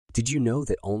Did you know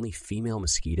that only female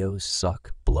mosquitoes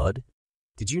suck blood?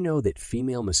 Did you know that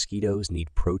female mosquitoes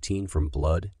need protein from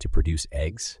blood to produce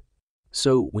eggs?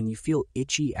 So, when you feel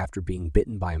itchy after being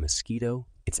bitten by a mosquito,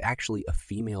 it's actually a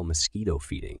female mosquito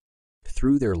feeding.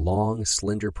 Through their long,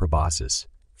 slender proboscis,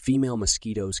 female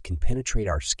mosquitoes can penetrate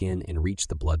our skin and reach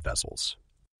the blood vessels.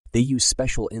 They use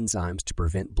special enzymes to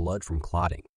prevent blood from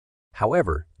clotting.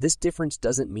 However, this difference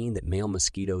doesn't mean that male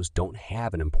mosquitoes don't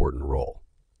have an important role.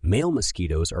 Male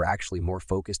mosquitoes are actually more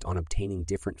focused on obtaining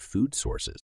different food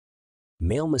sources.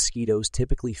 Male mosquitoes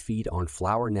typically feed on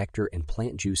flower nectar and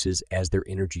plant juices as their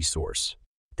energy source.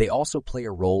 They also play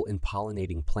a role in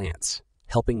pollinating plants,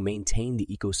 helping maintain the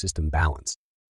ecosystem balance.